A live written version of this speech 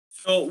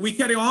So we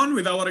carry on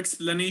with our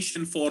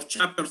explanation for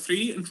Chapter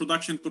 3,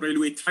 Introduction to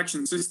Railway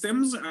Traction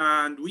Systems,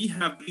 and we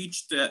have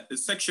reached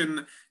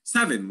Section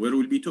 7, where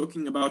we'll be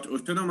talking about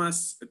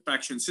autonomous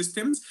traction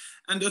systems.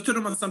 And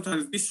autonomous,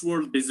 sometimes this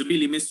word is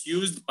really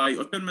misused. By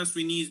autonomous,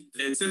 we need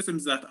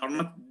systems that are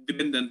not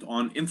dependent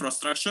on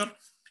infrastructure.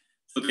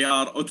 So they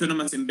are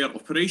autonomous in their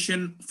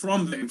operation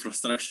from the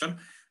infrastructure.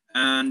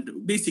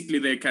 And basically,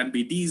 they can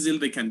be diesel,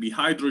 they can be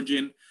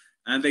hydrogen,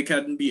 and they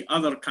can be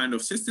other kind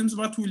of systems,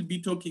 but we'll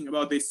be talking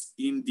about this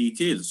in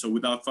detail. So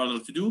without further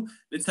ado,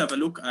 let's have a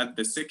look at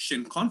the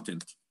section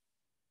content.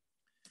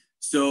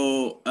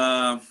 So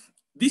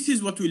this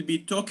is what we'll be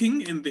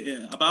talking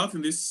about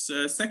in this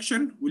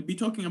section. We'll be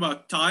talking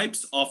about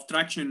types of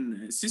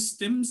traction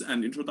systems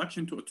and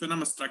introduction to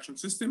autonomous traction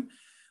system.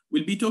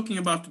 We'll be talking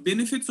about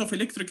benefits of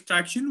electric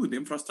traction with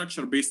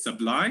infrastructure-based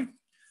supply.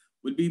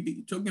 We'll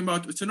be talking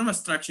about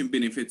autonomous traction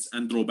benefits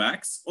and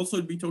drawbacks. Also,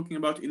 we'll be talking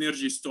about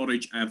energy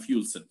storage and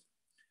fuel cell.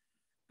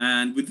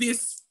 And with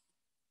this,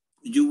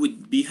 you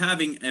would be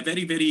having a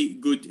very, very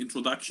good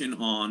introduction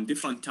on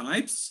different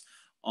types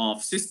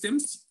of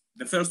systems.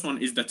 The first one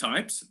is the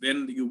types.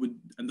 Then you would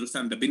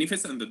understand the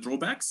benefits and the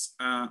drawbacks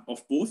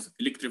of both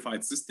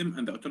electrified system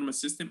and the autonomous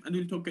system. And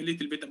we'll talk a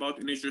little bit about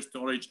energy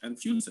storage and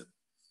fuel cell.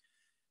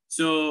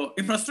 So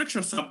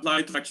infrastructure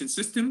supply traction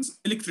systems,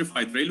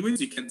 electrified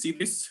railways, you can see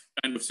this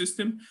kind of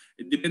system.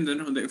 It depends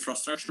on the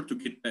infrastructure to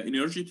get the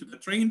energy to the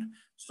train.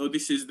 So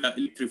this is the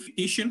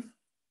electrification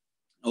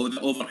of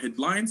the overhead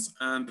lines,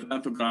 and the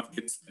pantograph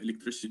gets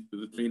electricity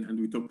to the train. And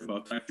we talked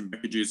about traction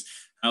packages,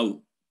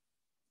 how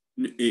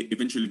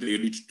eventually they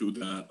reach to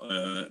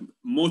the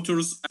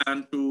motors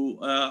and to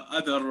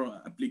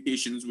other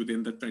applications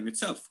within the train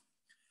itself.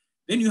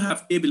 Then you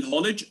have cable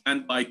haulage,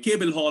 and by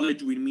cable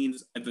haulage, we mean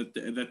that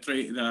the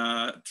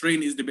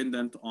train is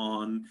dependent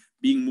on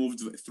being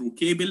moved through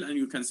cable, and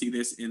you can see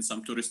this in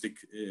some touristic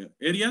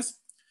areas.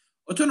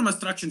 Autonomous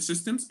traction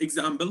systems,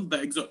 example,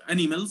 the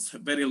animals,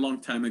 very long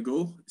time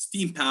ago,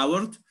 steam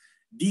powered,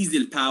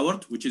 diesel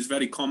powered, which is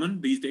very common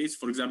these days.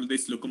 For example,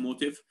 this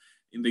locomotive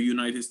in the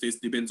United States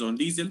depends on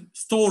diesel.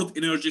 Stored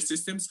energy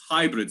systems,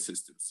 hybrid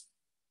systems.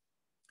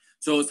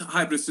 So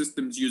hybrid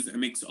systems use a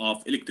mix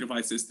of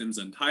electrified systems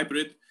and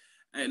hybrid.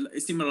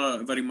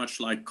 Similar, very much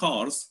like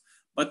cars,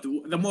 but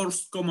the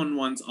most common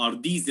ones are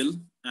diesel,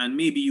 and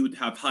maybe you would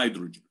have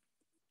hydrogen.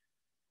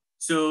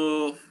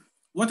 So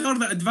what are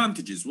the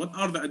advantages? What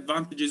are the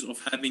advantages of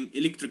having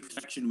electric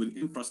traction with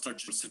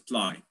infrastructure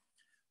supply?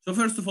 So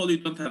first of all, you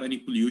don't have any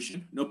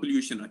pollution, no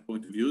pollution at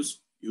point of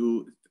use.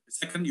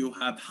 Second, you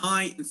have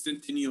high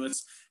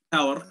instantaneous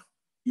power.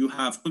 You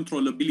have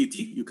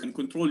controllability. You can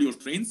control your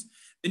trains.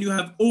 Then you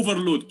have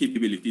overload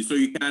capability. So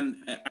you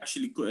can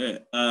actually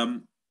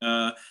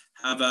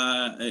have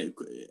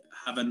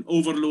an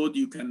overload.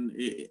 You can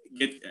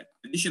get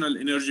additional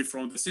energy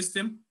from the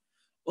system.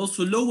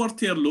 Also lower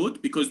tail load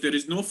because there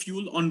is no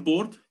fuel on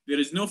board. There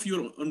is no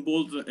fuel on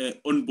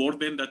board,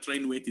 then the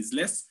train weight is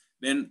less.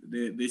 Then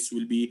this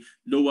will be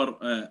lower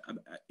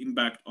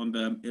impact on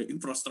the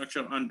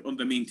infrastructure and on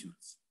the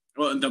maintenance.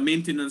 Or on the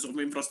maintenance of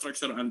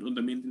infrastructure and on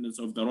the maintenance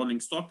of the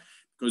rolling stock,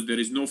 because there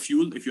is no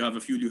fuel. If you have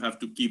a fuel, you have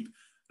to keep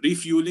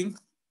refueling.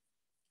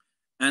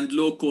 And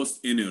low cost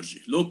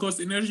energy. Low cost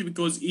energy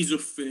because ease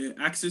of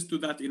access to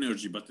that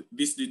energy, but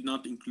this did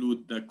not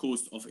include the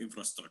cost of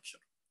infrastructure.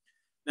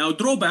 Now,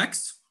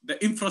 drawbacks,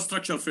 the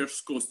infrastructure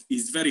first cost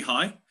is very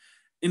high,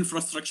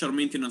 infrastructure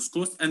maintenance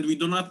cost, and we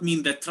do not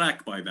mean the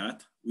track by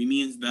that. We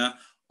mean the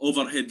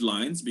overhead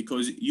lines,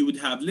 because you would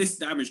have less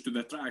damage to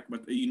the track,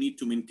 but you need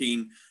to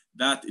maintain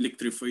that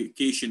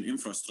electrification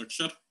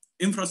infrastructure.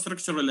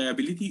 Infrastructure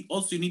reliability,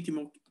 also you need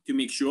to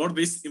make sure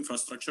this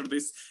infrastructure,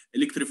 this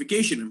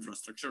electrification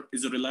infrastructure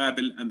is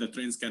reliable and the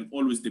trains can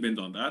always depend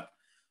on that.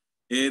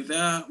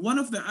 One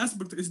of the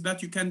aspects is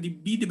that you can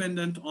be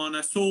dependent on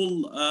a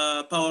sole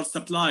power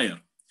supplier.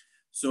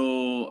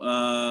 So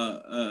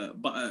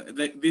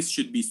this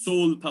should be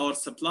sole power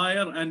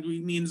supplier, and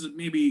it means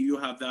maybe you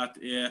have that,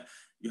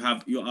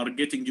 you are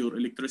getting your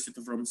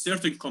electricity from a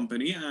certain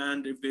company,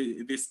 and if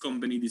this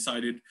company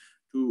decided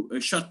to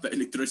shut the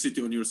electricity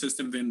on your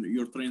system, then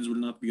your trains will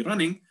not be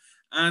running.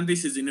 And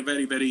this is in a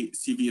very, very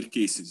severe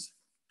cases.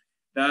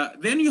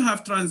 Then you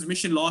have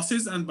transmission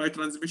losses, and by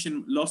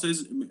transmission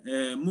losses,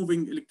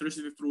 moving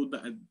electricity through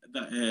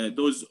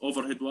those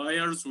overhead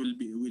wires will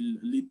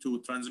lead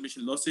to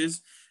transmission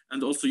losses.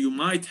 And also you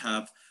might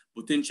have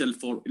potential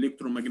for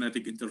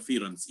electromagnetic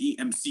interference,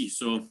 EMC,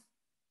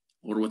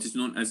 or what is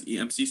known as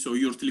EMC. So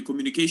your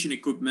telecommunication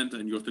equipment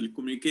and your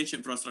telecommunication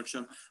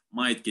infrastructure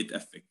might get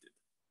affected.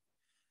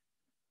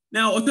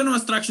 Now,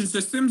 autonomous traction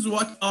systems,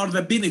 what are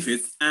the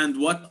benefits and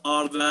what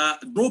are the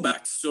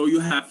drawbacks? So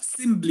you have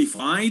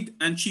simplified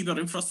and cheaper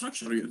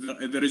infrastructure.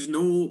 There is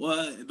no,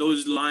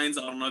 those lines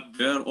are not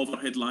there,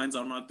 overhead lines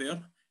are not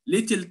there.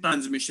 Little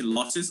transmission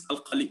losses,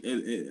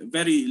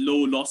 very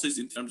low losses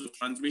in terms of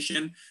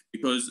transmission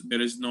because there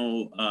is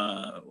no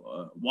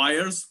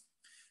wires.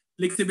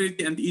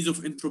 Flexibility and ease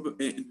of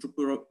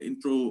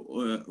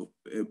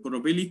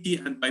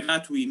interoperability, and by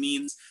that we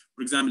mean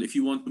For example, if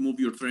you want to move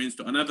your trains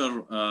to another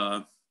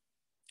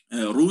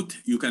route,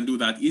 you can do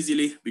that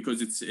easily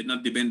because it's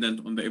not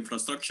dependent on the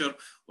infrastructure.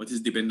 What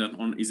is dependent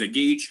on is a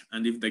gauge,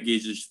 and if the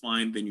gauge is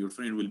fine, then your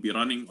train will be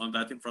running on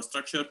that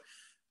infrastructure.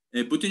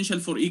 Potential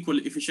for equal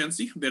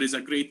efficiency. There is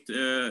a great,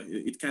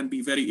 it can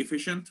be very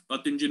efficient,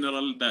 but in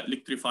general, the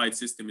electrified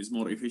system is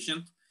more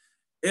efficient.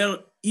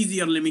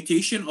 Easier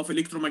limitation of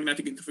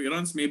electromagnetic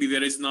interference. Maybe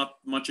there is not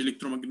much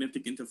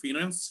electromagnetic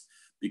interference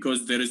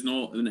because there is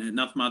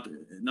not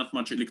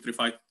much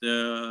electrified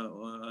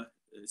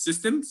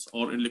systems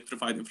or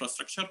electrified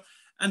infrastructure,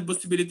 and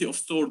possibility of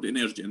stored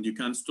energy, and you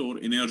can store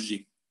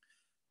energy.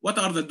 What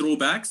are the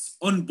drawbacks?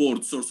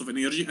 Onboard source of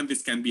energy, and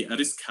this can be a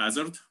risk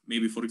hazard.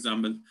 Maybe, for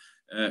example,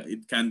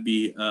 it can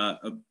be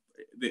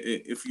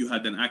if you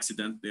had an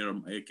accident there,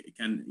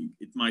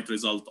 it might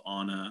result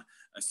on a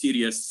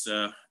serious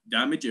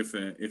damage if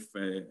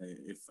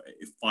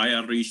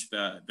fire reached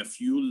the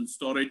fuel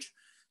storage.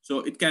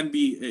 So it can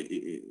be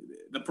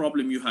the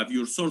problem you have.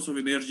 Your source of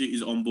energy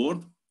is on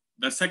board.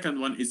 The second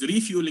one is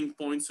refueling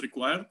points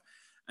required.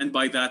 And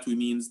by that, we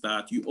means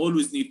that you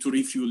always need to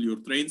refuel your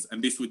trains,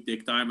 and this would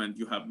take time, and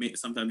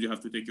sometimes you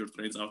have to take your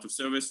trains out of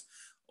service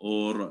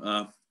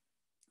or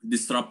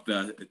disrupt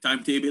the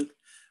timetable.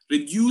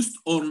 Reduced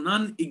or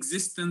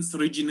non-existence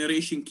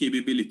regeneration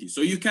capability.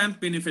 So you can't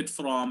benefit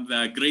from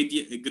the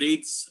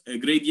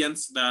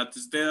gradients that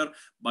is there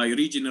by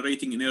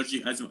regenerating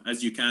energy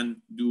as you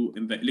can do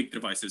in the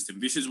electrified system.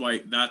 This is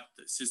why that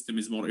system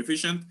is more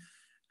efficient.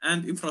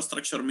 And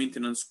infrastructure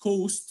maintenance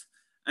cost.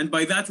 And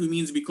by that we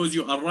means because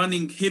you are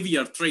running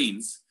heavier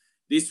trains,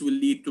 this will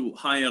lead to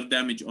higher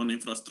damage on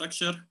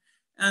infrastructure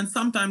and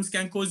sometimes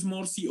can cause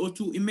more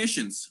CO2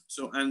 emissions.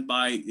 So, and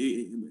by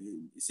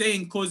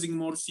saying causing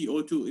more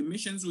CO2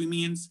 emissions, we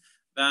means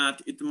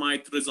that it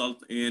might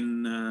result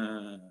in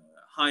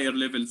higher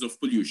levels of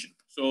pollution.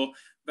 So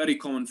very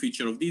common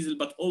feature of diesel,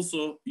 but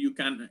also you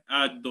can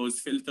add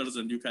those filters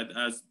and you can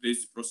add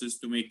this process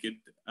to make it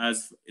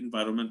as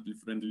environmentally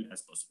friendly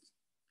as possible.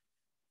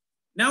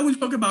 Now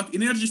we'll talk about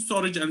energy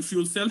storage and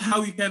fuel cell.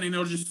 How you can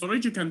energy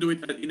storage? You can do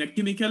it in a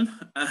chemical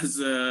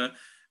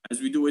as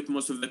we do it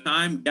most of the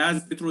time.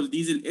 Gas, petrol,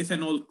 diesel,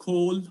 ethanol,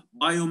 coal,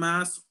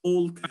 biomass,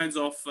 all kinds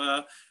of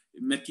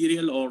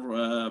material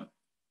or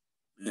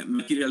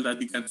material that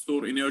you can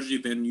store energy,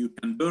 then you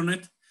can burn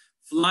it.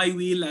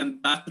 Flywheel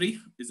and battery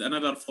is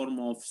another form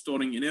of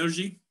storing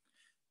energy.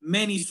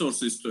 Many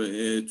sources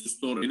to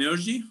store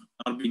energy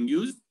are being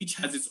used. Each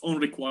has its own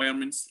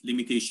requirements,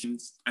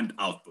 limitations, and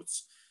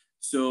outputs.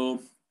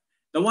 So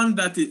the one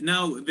that is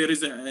now, there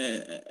is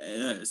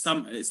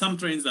some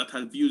trains that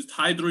have used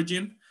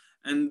hydrogen,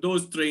 and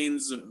those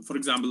trains, for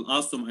example,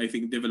 Alstom, I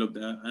think, developed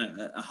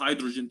a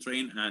hydrogen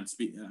train,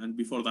 and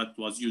before that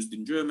was used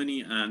in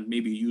Germany and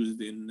maybe used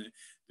in the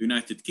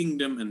United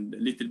Kingdom and a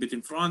little bit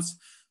in France.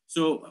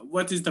 So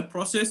what is the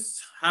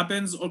process?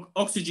 Happens,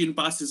 oxygen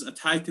passes at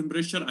high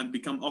temperature and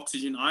become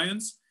oxygen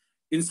ions.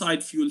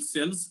 Inside fuel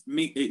cells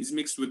is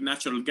mixed with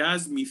natural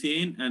gas,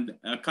 methane, and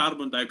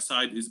carbon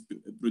dioxide is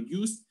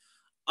produced.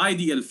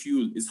 Ideal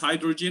fuel is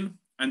hydrogen,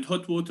 and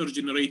hot water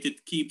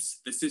generated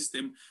keeps the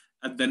system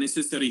at the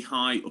necessary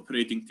high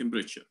operating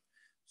temperature.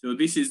 So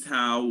this is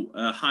how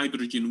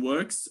hydrogen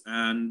works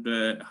and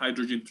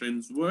hydrogen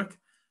trains work.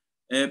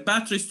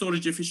 Battery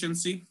storage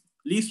efficiency,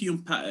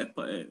 lithium,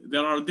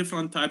 there are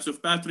different types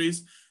of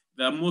batteries.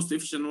 The most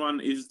efficient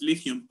one is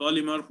lithium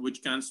polymer,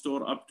 which can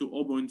store up to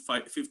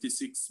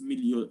 0.56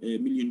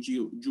 million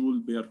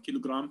joule per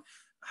kilogram.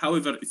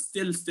 However, it's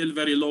still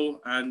very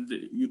low, and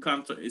you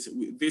can't.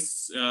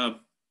 This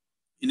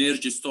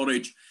energy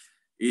storage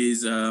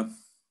is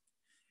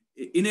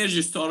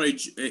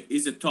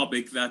a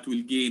topic that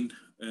will gain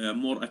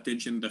more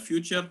attention in the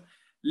future.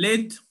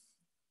 Lead,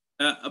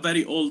 a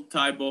very old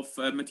type of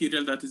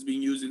material that is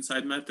being used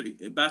inside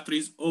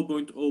batteries,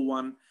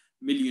 0.01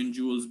 million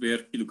joules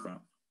per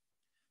kilogram.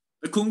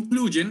 The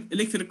conclusion,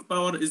 electric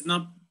power is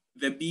not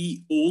the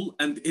be all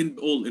and end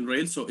all in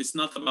rail. So it's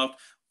not about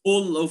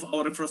all of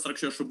our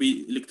infrastructure should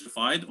be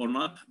electrified or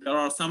not. There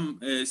are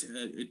sometimes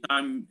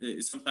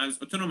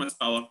autonomous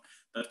power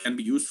that can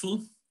be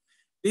useful.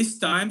 These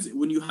times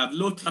when you have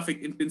low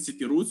traffic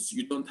intensity routes,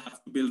 you don't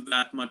have to build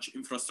that much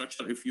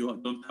infrastructure if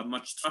you don't have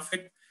much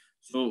traffic.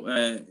 So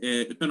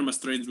autonomous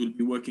trains will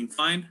be working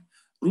fine.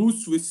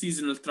 Routes with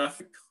seasonal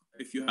traffic,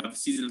 if you have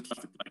seasonal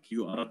traffic like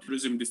you are a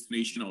tourism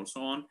destination or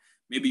so on,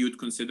 maybe you'd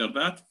consider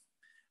that.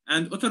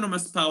 And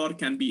autonomous power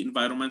can be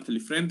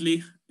environmentally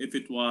friendly if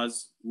it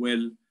was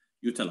well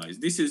utilized.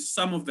 This is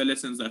some of the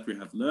lessons that we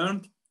have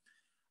learned.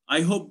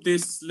 I hope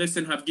this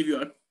lesson have given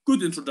you a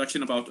good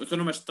introduction about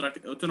autonomous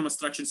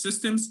traction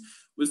systems.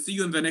 We'll see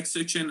you in the next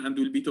section, and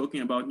we'll be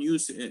talking about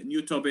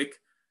new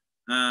topic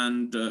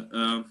and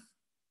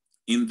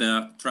in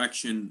the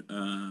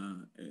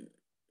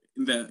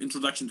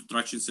introduction to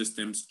traction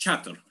systems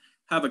chapter.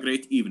 Have a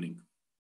great evening.